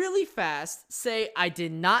to really fast say I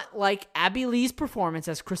did not like Abby Lee's performance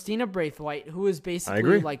as Christina Braithwaite, who is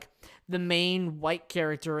basically like the main white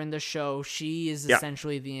character in the show. She is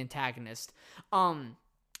essentially the antagonist.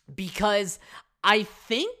 Because I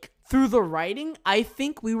think through the writing, I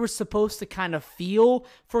think we were supposed to kind of feel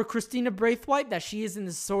for Christina Braithwaite that she is in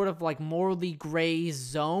this sort of like morally gray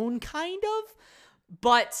zone, kind of.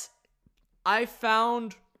 But I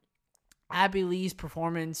found Abby Lee's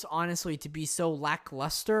performance honestly to be so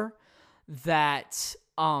lackluster that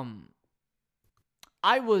I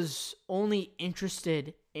was only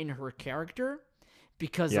interested in her character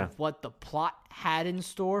because of what the plot had in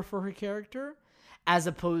store for her character, as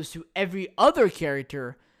opposed to every other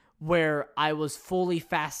character where I was fully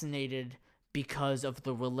fascinated because of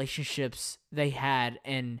the relationships they had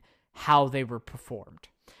and how they were performed.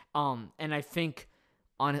 And I think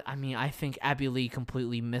I think Abby Lee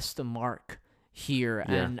completely missed the mark here,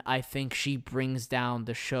 and I think she brings down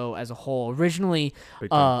the show as a whole. Originally,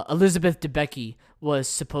 Elizabeth Debicki was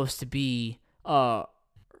supposed to be her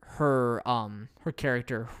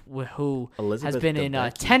character, who has been in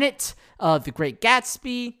Tenet, The Great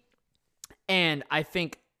Gatsby, and I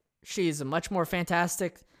think she is a much more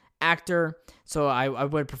fantastic actor, so I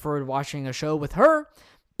would have preferred watching a show with her,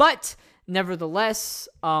 but nevertheless,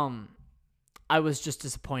 I was just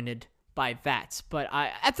disappointed by that. But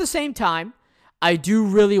at the same time, I do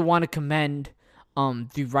really want to commend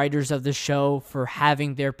the writers of the show for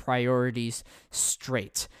having their priorities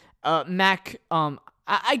straight. Mac,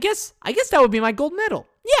 I guess that would be my gold medal.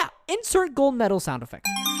 Yeah, insert gold medal sound effect.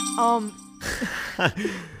 Oh,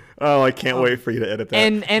 I can't wait for you to edit that.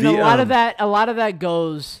 And a lot of that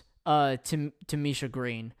goes to Misha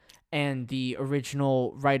Green and the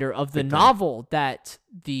original writer of the novel that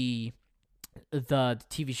the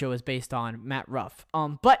TV show is based on, Matt Ruff.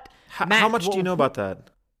 But Matt, how much do you know about that?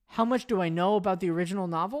 How much do I know about the original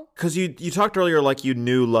novel? Because you talked earlier like you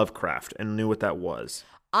knew Lovecraft and knew what that was.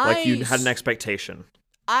 Like you had an expectation.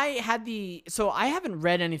 I haven't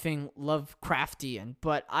read anything Lovecraftian,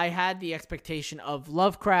 but I had the expectation of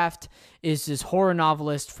Lovecraft is this horror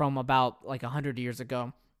novelist from about like 100 years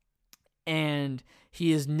ago. And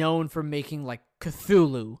he is known for making like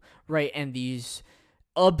Cthulhu, right? And these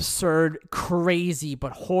absurd, crazy,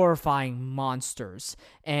 but horrifying monsters,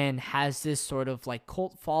 and has this sort of like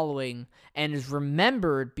cult following and is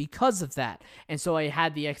remembered because of that. And so I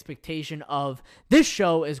had the expectation of this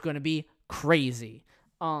show is going to be crazy.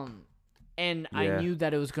 And I knew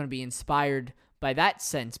that it was going to be inspired by that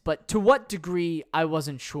sense, but to what degree I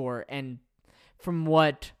wasn't sure. And from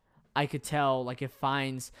what I could tell, like it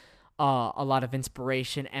finds a lot of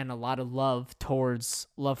inspiration and a lot of love towards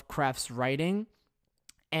Lovecraft's writing.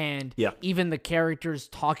 And even the characters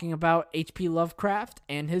talking about H.P. Lovecraft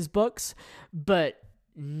and his books, but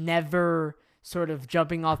never sort of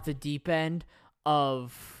jumping off the deep end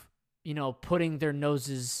of, putting their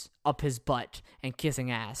noses up his butt and kissing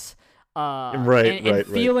ass. And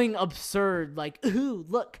feeling absurd, like, ooh,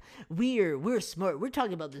 look, we're smart. We're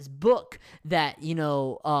talking about this book that,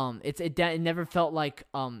 it never felt like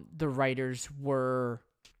the writers were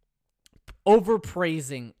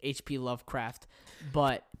overpraising H.P. Lovecraft,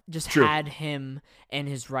 but just had him and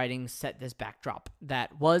his writing set this backdrop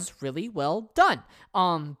that was really well done.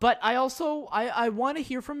 But I also I want to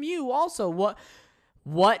hear from you also.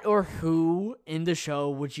 What or who in the show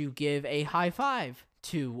would you give a high five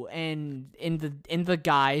to, and in the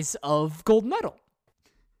guise of gold medal?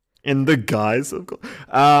 In the guise of gold.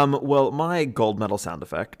 Well, my gold medal sound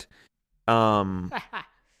effect.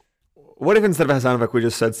 What if instead of a sound effect, we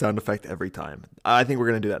just said sound effect every time? I think we're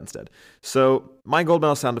going to do that instead. So my gold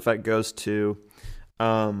medal sound effect goes to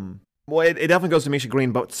well, it definitely goes to Misha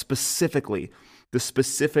Green, but specifically the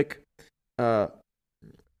specific uh,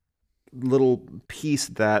 little piece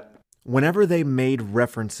that whenever they made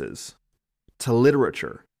references to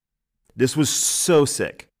literature, this was so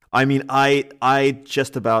sick. I mean, I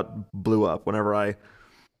just about blew up whenever I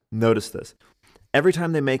noticed this. Every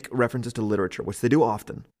time they make references to literature, which they do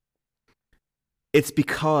often, it's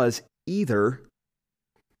because either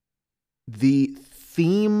the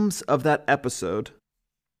themes of that episode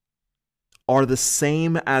are the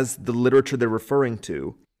same as the literature they're referring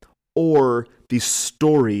to, or the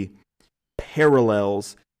story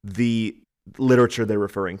parallels the literature they're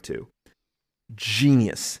referring to.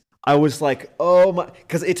 Genius. I was like, oh my,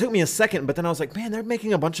 because it took me a second, but then I was like, man, they're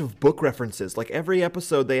making a bunch of book references. Like every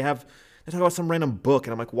episode they talk about some random book,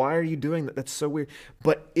 and I'm like, why are you doing that? That's so weird.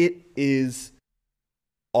 But it is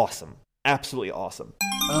awesome. Absolutely awesome.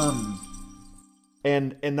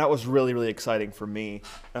 And that was really, really exciting for me.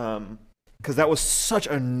 Because that was such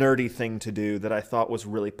a nerdy thing to do that I thought was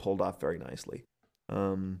really pulled off very nicely.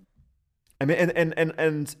 I mean,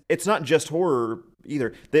 and it's not just horror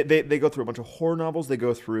either. They go through a bunch of horror novels. They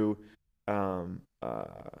go through African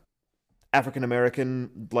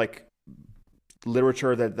American like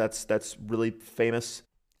literature that's really famous,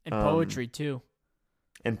 and poetry too.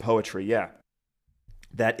 And poetry, yeah,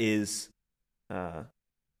 that is, I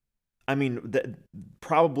mean,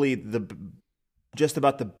 probably just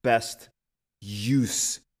about the best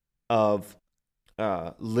use of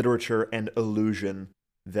literature and illusion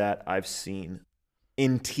that I've seen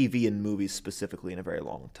in TV and movies specifically in a very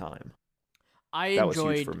long time. I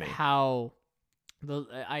enjoyed how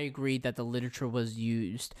I agreed that the literature was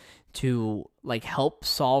used to like help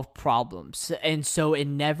solve problems, and so it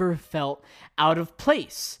never felt out of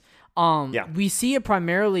place. We see it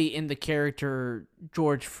primarily in the character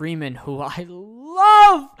George Freeman, who I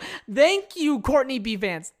love. Thank you, Courtney B.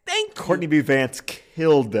 Vance. Thank you. Courtney B. Vance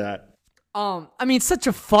killed that. I mean, such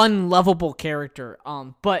a fun, lovable character.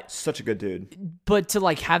 But such a good dude. But to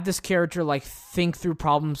like have this character like think through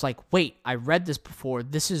problems, like, wait, I read this before.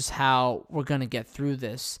 This is how we're gonna get through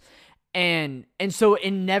this, and so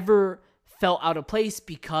it never felt out of place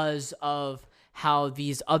because of how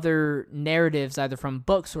these other narratives, either from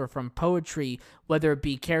books or from poetry, whether it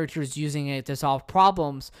be characters using it to solve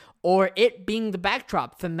problems or it being the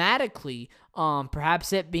backdrop thematically,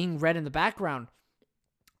 perhaps it being read in the background.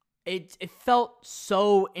 It felt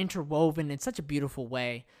so interwoven in such a beautiful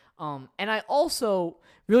way. And I also,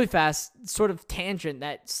 really fast, sort of tangent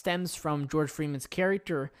that stems from George Freeman's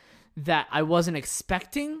character, that I wasn't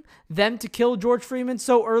expecting them to kill George Freeman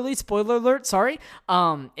so early. Spoiler alert, sorry.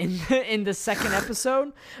 In the second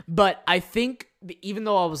episode. But I think, even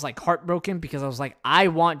though I was like heartbroken because I was like, I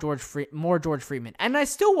want more George Freeman. And I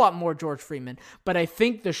still want more George Freeman. But I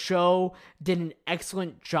think the show did an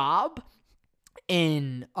excellent job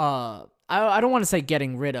in I don't want to say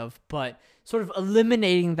getting rid of, but sort of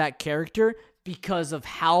eliminating that character because of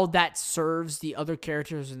how that serves the other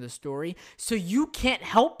characters in the story. So you can't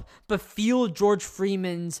help but feel George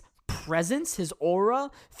Freeman's presence, his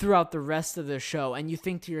aura, throughout the rest of the show. And you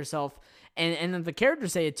think to yourself, and then the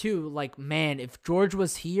characters say it too, like, man, if George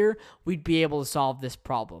was here, we'd be able to solve this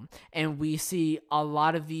problem. And we see a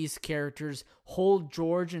lot of these characters hold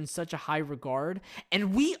George in such a high regard,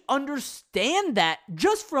 and we understand that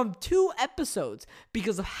just from 2 episodes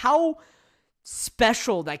because of how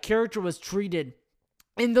special that character was treated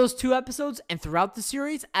in those 2 episodes and throughout the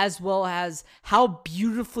series, as well as how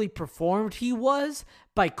beautifully performed he was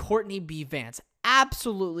by Courtney B. Vance.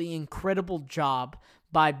 Absolutely incredible job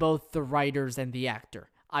by both the writers and the actor,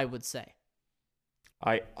 I would say.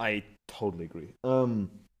 I totally agree.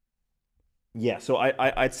 Yeah, so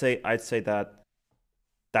I'd say that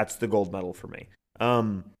that's the gold medal for me.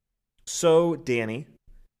 So Danny,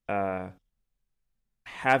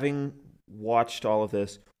 having watched all of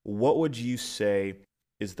this, what would you say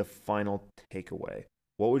is the final takeaway?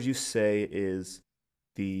 What would you say is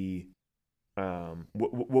the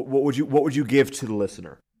what would you give to the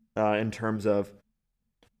listener in terms of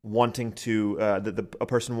wanting to a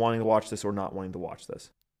person wanting to watch this or not wanting to watch this?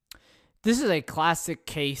 This is a classic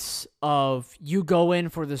case of you go in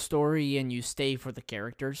for the story and you stay for the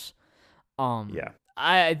characters.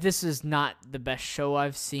 This is not the best show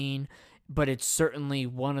I've seen, but it's certainly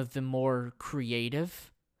one of the more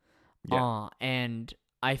creative. And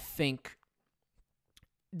I think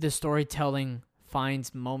the storytelling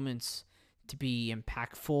finds moments to be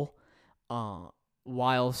impactful,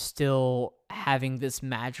 while still having this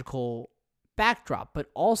magical backdrop, but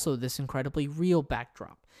also this incredibly real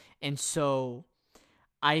backdrop. And so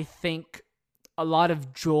I think a lot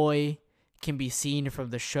of joy can be seen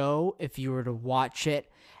from the show if you were to watch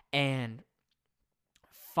it and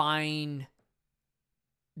find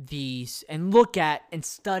these and look at and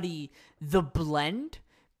study the blend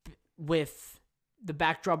with the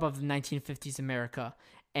backdrop of the 1950s America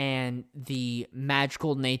and the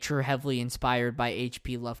magical nature heavily inspired by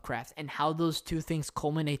H.P. Lovecraft, and how those two things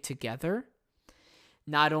culminate together.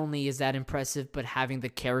 Not only is that impressive, but having the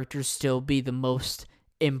characters still be the most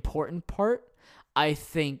important part, I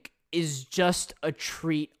think, is just a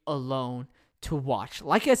treat alone to watch.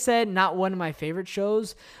 Like I said, not one of my favorite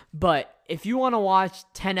shows, but if you want to watch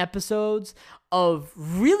 10 episodes of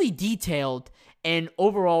really detailed and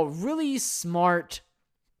overall really smart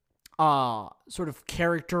sort of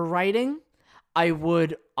character writing, I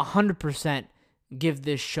would 100% give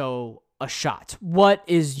this show a shot. What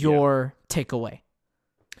is your takeaway?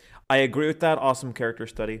 I agree with that. Awesome character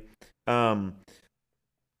study. I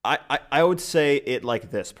would say it like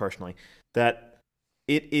this personally, that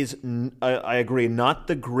it is, I agree, not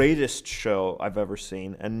the greatest show I've ever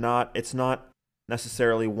seen, and it's not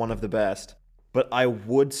necessarily one of the best, but I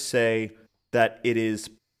would say that it is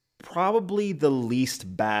probably the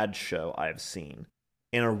least bad show I've seen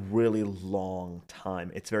in a really long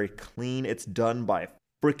time. It's very clean. It's done by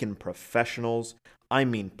freaking professionals. I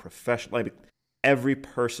mean professional. Like, every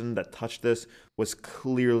person that touched this was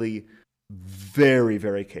clearly very,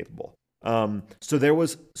 very capable. So there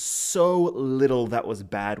was so little that was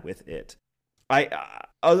bad with it.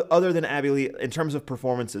 Other than Abby Lee, in terms of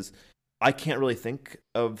performances, I can't really think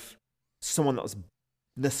of someone that was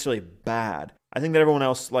necessarily bad. I think that everyone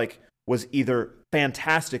else was either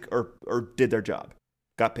fantastic or did their job,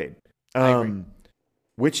 got paid. I agree.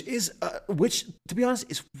 Which to be honest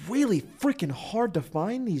is really freaking hard to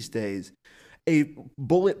find these days. A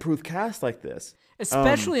bulletproof cast like this,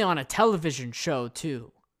 especially on a television show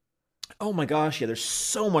too. Oh my gosh, yeah, there's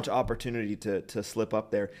so much opportunity to slip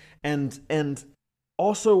up there, and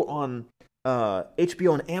also on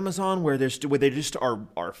HBO and Amazon, where they just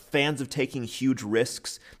are fans of taking huge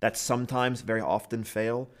risks that sometimes, very often,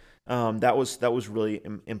 fail. That was really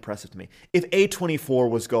impressive to me. If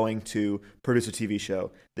A24 was going to produce a TV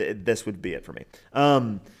show, this would be it for me.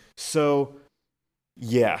 So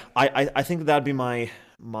yeah, I think that'd be my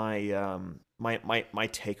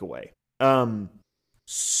takeaway.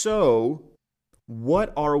 So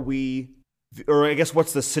what are we, or I guess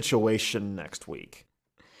what's the situation next week?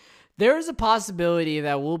 There is a possibility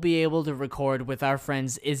that we'll be able to record with our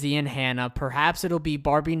friends Izzy and Hannah. Perhaps it'll be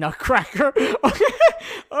Barbie Nutcracker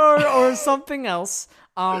or something else.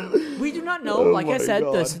 We do not know. Like I said,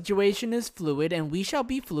 the situation is fluid, and we shall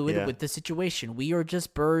be fluid with the situation. We are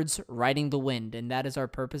just birds riding the wind, and that is our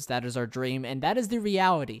purpose, that is our dream, and that is the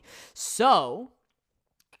reality. So,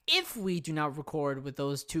 if we do not record with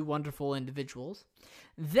those two wonderful individuals,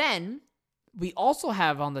 then we also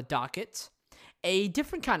have on the docket a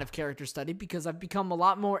different kind of character study, because I've become a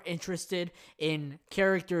lot more interested in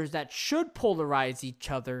characters that should polarize each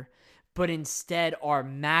other, but instead are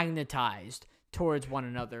magnetized towards one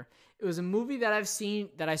another. It was a movie that I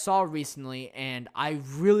saw recently, and I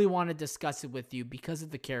really want to discuss it with you because of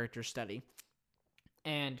the character study.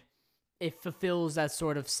 And it fulfills that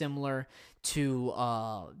sort of similar to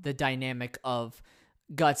the dynamic of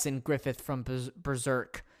Guts and Griffith from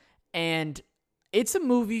Berserk. And it's a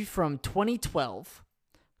movie from 2012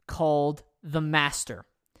 called The Master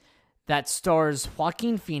that stars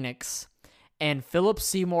Joaquin Phoenix and Philip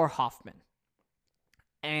Seymour Hoffman.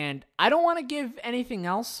 And I don't want to give anything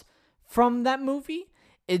else from that movie.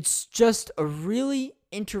 It's just a really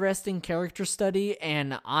interesting character study,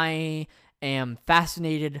 and I am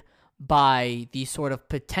fascinated by the sort of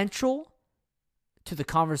potential to the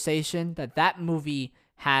conversation that movie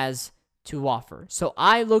has to offer. So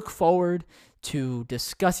I look forward to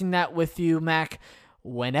discussing that with you, Mac,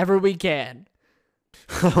 whenever we can.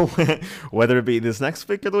 Whether it be this next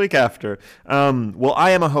week or the week after. Well,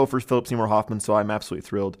 I am a hoe for Philip Seymour Hoffman, so I'm absolutely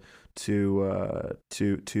thrilled to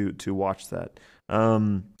watch that.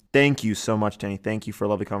 Thank you so much, Danny. Thank you for a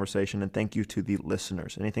lovely conversation, and thank you to the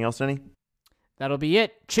listeners. Anything else, Danny? That'll be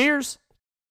it. Cheers.